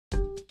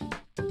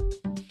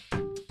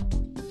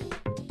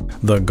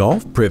The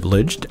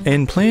golf-privileged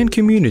and planned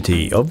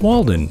community of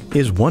Waldon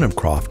is one of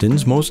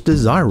Crofton's most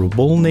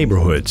desirable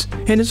neighborhoods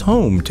and is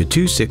home to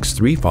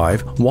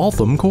 2635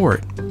 Waltham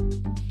Court.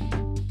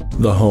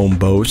 The home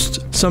boasts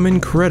some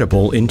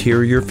incredible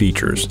interior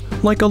features,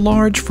 like a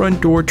large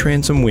front door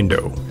transom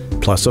window,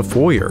 plus a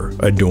foyer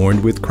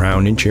adorned with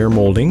crown and chair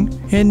molding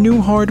and new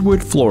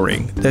hardwood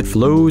flooring that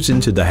flows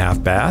into the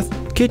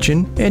half-bath,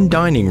 kitchen, and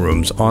dining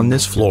rooms on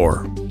this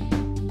floor.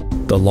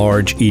 The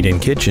large eat-in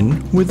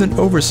kitchen, with an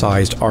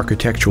oversized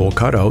architectural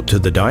cutout to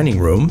the dining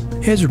room,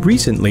 has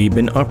recently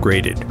been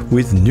upgraded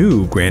with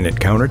new granite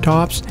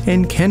countertops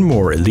and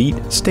Kenmore Elite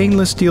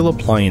stainless steel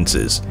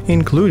appliances,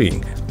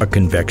 including a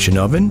convection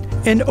oven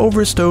and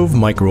overstove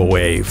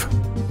microwave.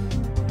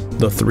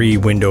 The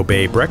 3-window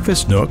bay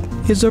breakfast nook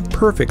is a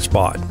perfect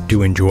spot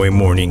to enjoy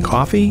morning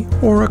coffee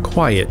or a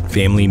quiet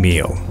family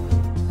meal.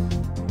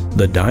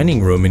 The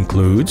dining room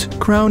includes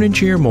crown and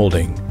chair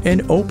molding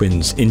and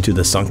opens into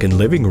the sunken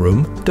living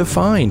room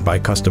defined by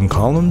custom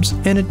columns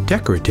and a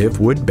decorative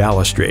wood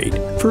balustrade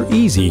for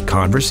easy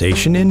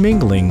conversation and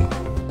mingling.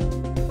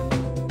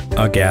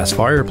 A gas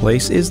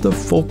fireplace is the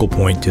focal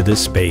point to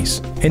this space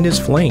and is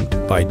flanked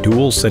by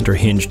dual center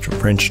hinged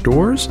French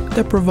doors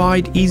that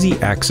provide easy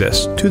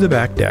access to the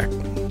back deck.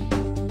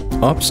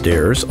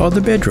 Upstairs are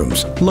the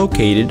bedrooms,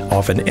 located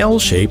off an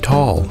L-shaped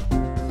hall.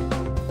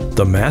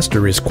 The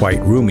master is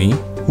quite roomy,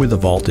 with a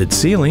vaulted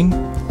ceiling,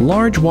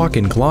 large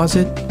walk-in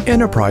closet,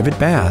 and a private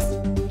bath.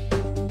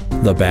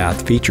 The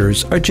bath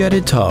features a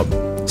jetted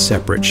tub,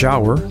 separate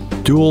shower,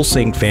 dual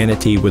sink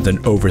vanity with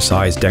an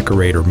oversized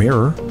decorator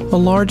mirror, a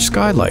large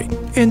skylight,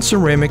 and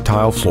ceramic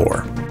tile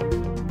floor.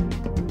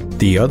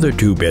 The other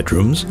 2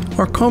 bedrooms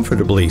are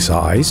comfortably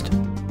sized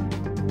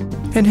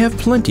and have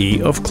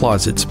plenty of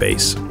closet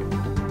space.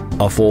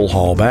 A full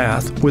hall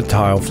bath with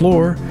tile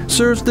floor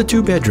serves the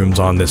 2 bedrooms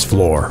on this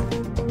floor.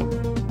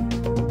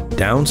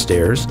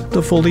 Downstairs,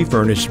 the fully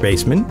furnished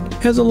basement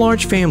has a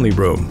large family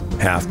room,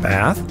 half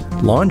bath,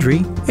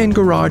 laundry, and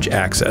garage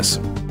access.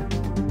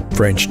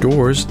 French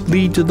doors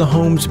lead to the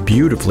home's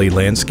beautifully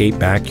landscaped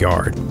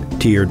backyard,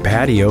 tiered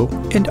patio,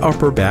 and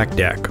upper back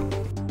deck.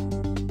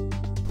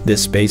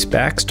 This space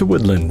backs to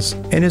woodlands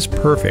and is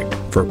perfect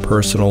for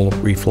personal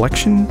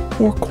reflection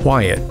or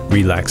quiet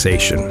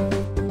relaxation.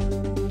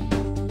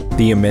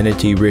 The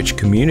amenity-rich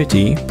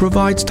community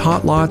provides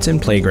tot lots and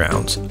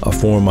playgrounds, a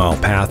 4-mile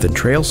path and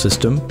trail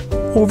system,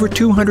 over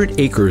 200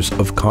 acres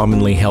of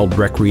commonly held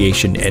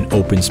recreation and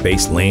open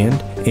space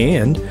land,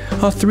 and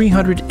a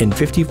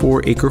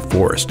 354-acre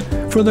forest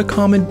for the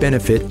common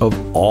benefit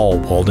of all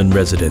Walden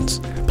residents,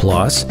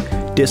 plus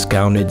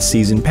discounted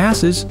season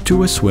passes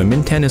to a swim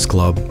and tennis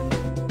club.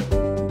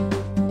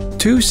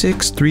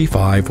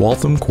 2635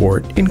 Waltham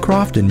Court in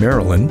Crofton,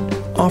 Maryland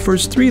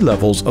offers 3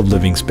 levels of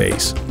living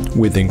space,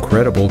 with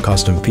incredible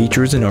custom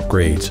features and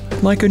upgrades,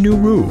 like a new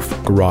roof,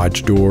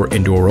 garage door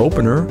and door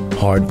opener,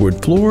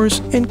 hardwood floors,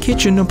 and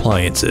kitchen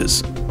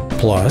appliances.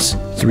 Plus,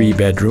 3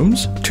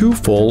 bedrooms, 2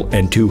 full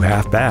and 2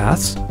 half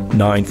baths,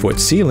 9-foot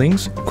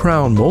ceilings,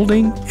 crown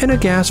molding, and a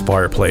gas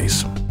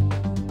fireplace.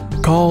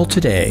 Call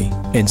today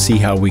and see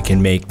how we can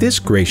make this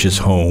gracious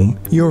home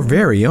your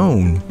very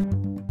own.